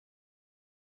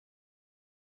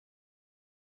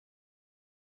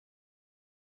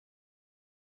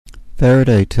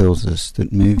Faraday tells us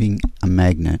that moving a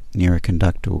magnet near a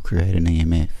conductor will create an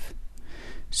EMF.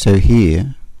 So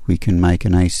here we can make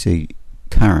an AC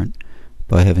current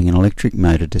by having an electric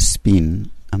motor to spin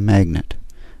a magnet.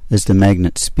 As the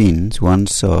magnet spins, one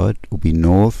side will be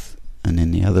north and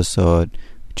then the other side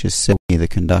which is set near the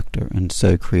conductor, and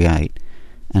so create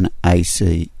an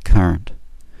AC current.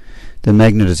 The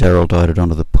magnet is araldite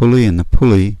onto the pulley and the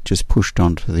pulley just pushed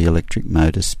onto the electric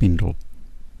motor spindle.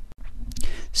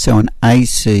 So an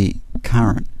AC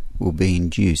current will be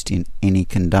induced in any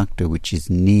conductor which is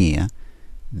near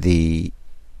the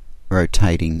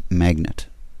rotating magnet.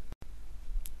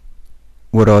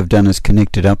 What I've done is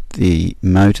connected up the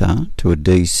motor to a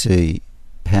DC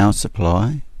power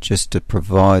supply just to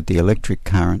provide the electric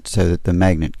current so that the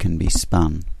magnet can be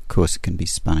spun. Of course it can be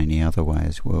spun any other way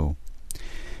as well.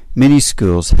 Many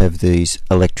schools have these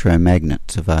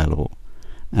electromagnets available.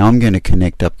 Now I'm going to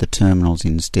connect up the terminals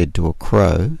instead to a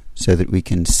crow so that we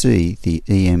can see the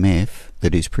EMF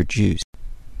that is produced.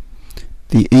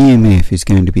 The EMF is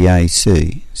going to be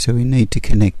AC, so we need to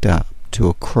connect up to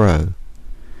a crow.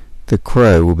 The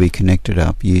crow will be connected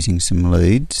up using some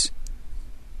leads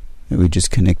that we just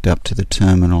connect up to the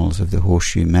terminals of the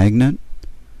horseshoe magnet.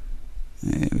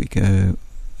 There we go,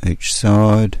 each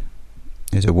side.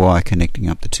 There's a wire connecting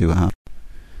up the two halves.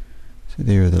 So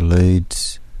there are the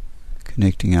leads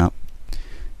connecting up.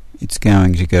 It's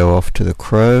going to go off to the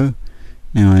crow.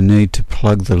 Now I need to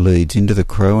plug the leads into the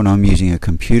crow, and I'm using a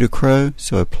computer crow,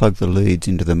 so I plug the leads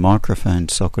into the microphone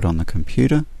socket on the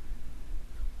computer.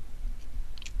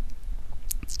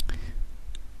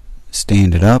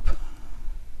 Stand it up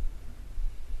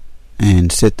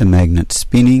and set the magnet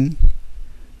spinning,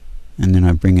 and then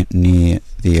I bring it near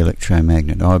the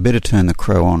electromagnet. I better turn the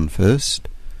crow on first.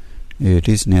 There it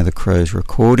is. Now the crow's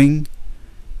recording.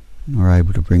 We're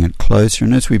able to bring it closer,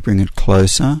 and as we bring it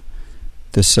closer,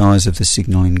 the size of the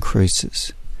signal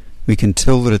increases. We can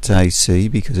tell that it's AC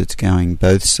because it's going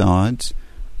both sides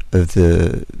of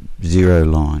the zero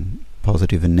line,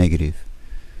 positive and negative.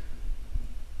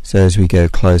 So as we go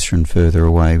closer and further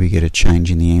away, we get a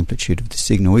change in the amplitude of the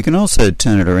signal. We can also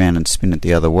turn it around and spin it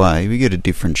the other way. We get a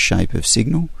different shape of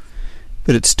signal,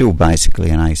 but it's still basically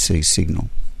an AC signal.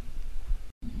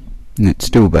 And it's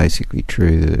still basically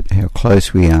true that how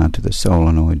close we are to the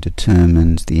solenoid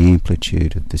determines the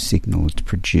amplitude of the signal that's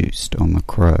produced on the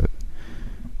crow.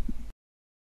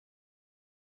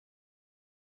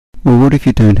 Well, what if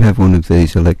you don't have one of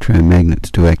these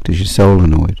electromagnets to act as your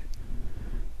solenoid?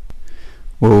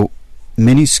 Well,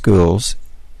 many schools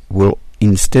will,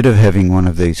 instead of having one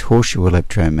of these horseshoe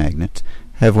electromagnets,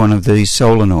 have one of these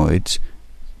solenoids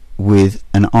with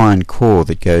an iron core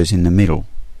that goes in the middle.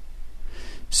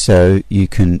 So you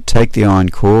can take the iron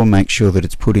core, make sure that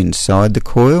it's put inside the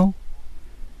coil,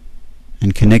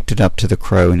 and connect it up to the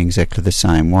crow in exactly the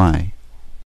same way.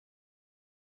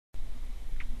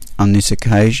 On this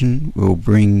occasion, we'll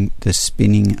bring the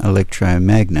spinning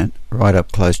electromagnet right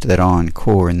up close to that iron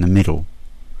core in the middle.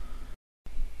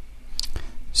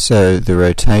 So the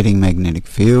rotating magnetic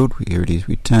field, here it is,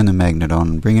 we turn the magnet on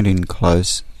and bring it in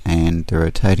close, and the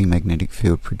rotating magnetic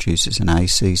field produces an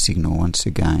AC signal once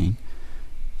again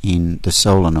in the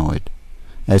solenoid.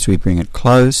 As we bring it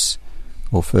close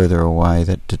or further away,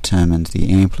 that determines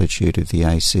the amplitude of the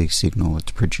AC signal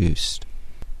that's produced.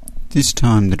 This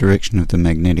time the direction of the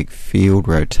magnetic field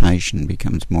rotation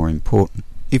becomes more important.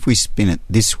 If we spin it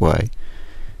this way,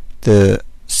 the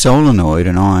solenoid,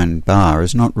 an iron bar,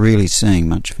 is not really seeing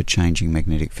much of a changing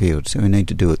magnetic field, so we need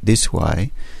to do it this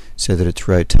way so that it's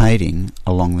rotating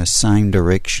along the same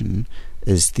direction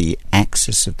as the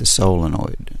axis of the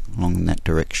solenoid, along that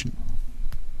direction.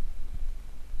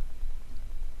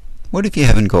 What if you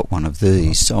haven't got one of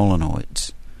these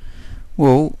solenoids?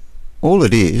 Well, all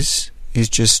it is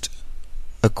just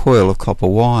a coil of copper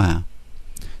wire.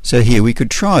 So here we could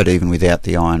try it even without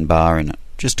the iron bar in it,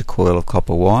 just a coil of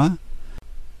copper wire.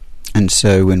 And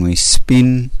so when we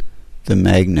spin the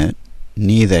magnet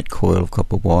near that coil of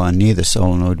copper wire, near the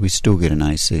solenoid, we still get an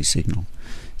AC signal.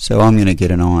 So I'm going to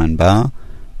get an iron bar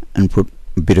and put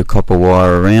a bit of copper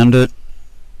wire around it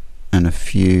and a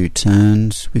few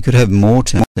turns. We could have more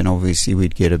turns, then obviously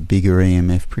we'd get a bigger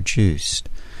EMF produced.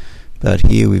 But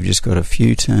here we've just got a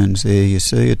few turns there. You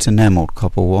see it's enamelled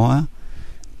copper wire,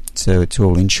 so it's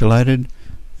all insulated,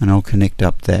 and I'll connect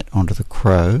up that onto the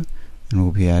crow, and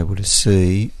we'll be able to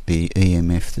see the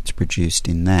EMF that's produced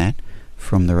in that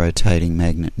from the rotating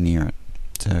magnet near it.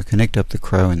 So connect up the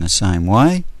crow in the same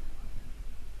way.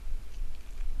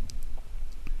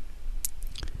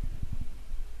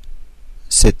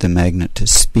 Set the magnet to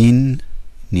spin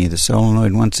near the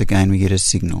solenoid. Once again we get a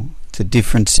signal. It's a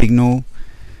different signal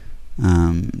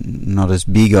Not as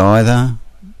big either,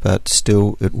 but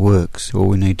still it works. All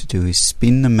we need to do is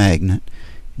spin the magnet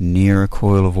near a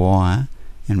coil of wire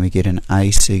and we get an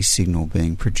AC signal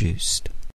being produced.